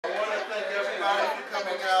everybody for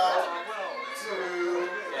coming out to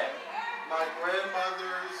my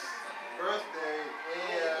grandmother's birthday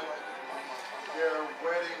and their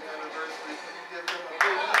wedding anniversary. Can you give them a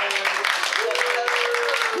big hand?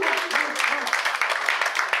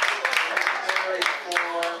 Married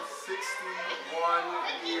for 61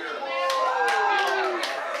 years.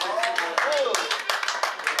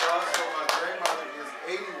 And also my grandmother is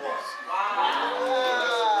 81.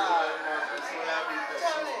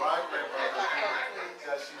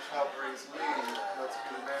 Helped raise me, to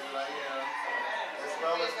be the man that I am, as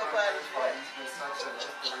well as my grandpa. He's been such an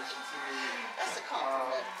inspiration to me. That's a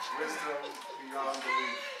compliment. Wisdom beyond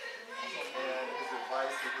belief, and his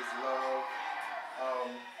advice and his love.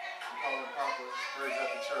 We call him Papa Spriggs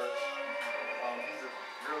at the church. He's a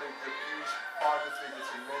really good, huge father figure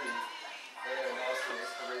to many, and also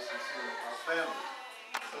inspiration to our family.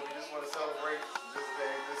 So we just want to celebrate this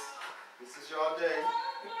day. This is your day.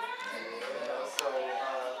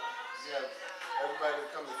 We have everybody that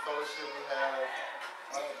comes to fellowship. We have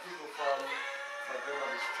people from my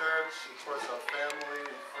grandmother's church, of course our family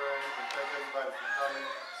and friends, and thank everybody for coming.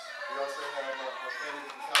 We also have our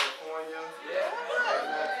family from California,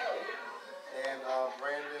 and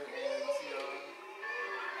Brandon and Tiana.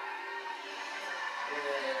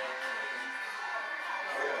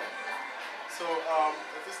 So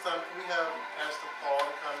at this time, can we have Pastor Paul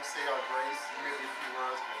to come and say our grace, maybe a few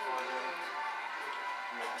words before then?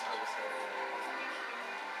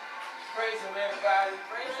 Praise Him, everybody.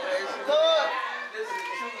 Praise the Lord. This is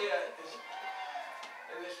truly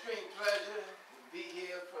an extreme pleasure to be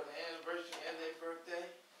here for the anniversary and their birthday.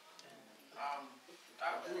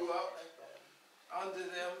 I grew up under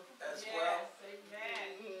them as well.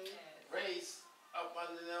 Amen. Raised up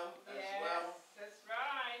under them as well. That's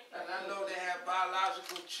right. And I know they have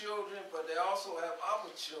biological children, but they also have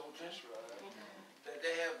other children that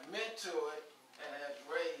they have mentored and have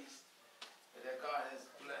raised, and that God has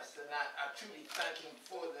blessed. And I truly thank Him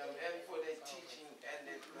for them and for their teaching and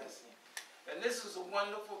their blessing. And this is a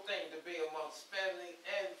wonderful thing to be amongst family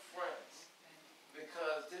and friends,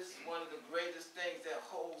 because this is one of the greatest things that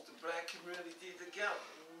holds the black community together,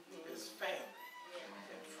 is family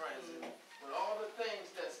and friends. And with all the things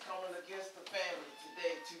that's coming against the family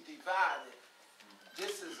today to divide it,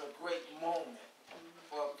 this is a great moment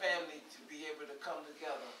for a family to be able to come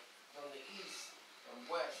together from the east and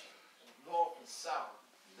west, and north and south,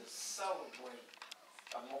 to celebrate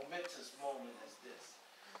a momentous moment as this.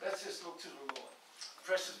 Let's just look to the Lord.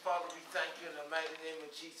 Precious Father, we thank you in the mighty name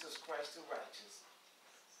of Jesus Christ the righteous.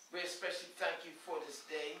 We especially thank you for this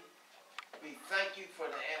day. We thank you for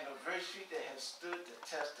the anniversary that has stood the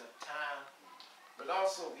test of time. But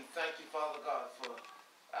also we thank you, Father God, for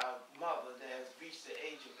our mother that has reached the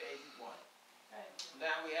age of 81.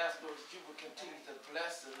 Now we ask, Lord, that you will continue to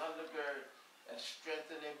bless and undergird and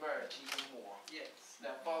strengthen their marriage even more. Yes.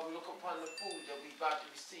 Now, Father, look upon the food that we're about to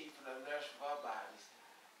receive for the nourishment of our bodies.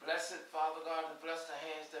 Bless it, Father God, and bless the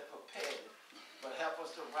hands that prepared it. But help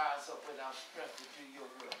us to rise up with our strength to do your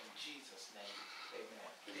will. In Jesus' name, amen.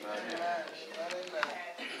 Amen. Amen.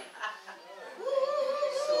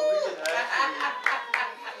 So we can actually,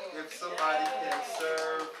 if somebody can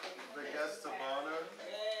serve the guest of honor.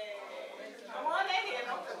 Come on in here,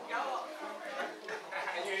 don't put y'all.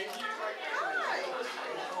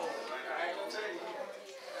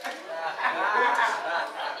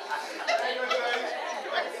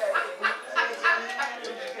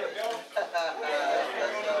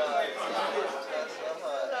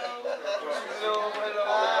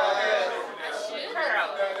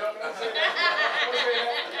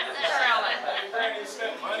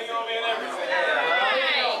 Money on me and everything.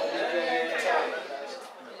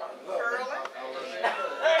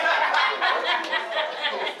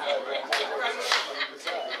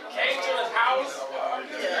 Came to his house.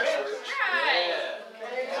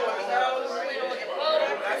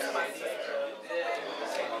 That's my sister.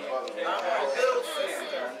 My little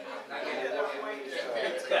sister.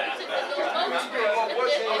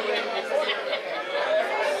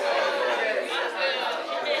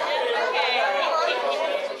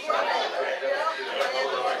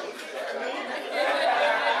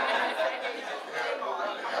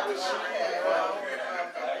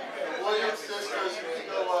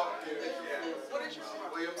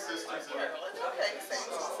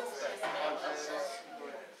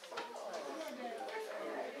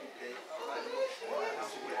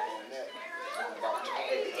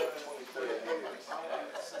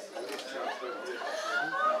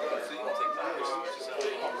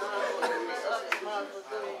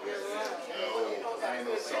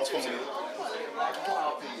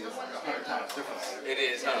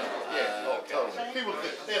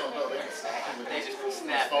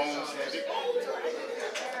 his phone said it.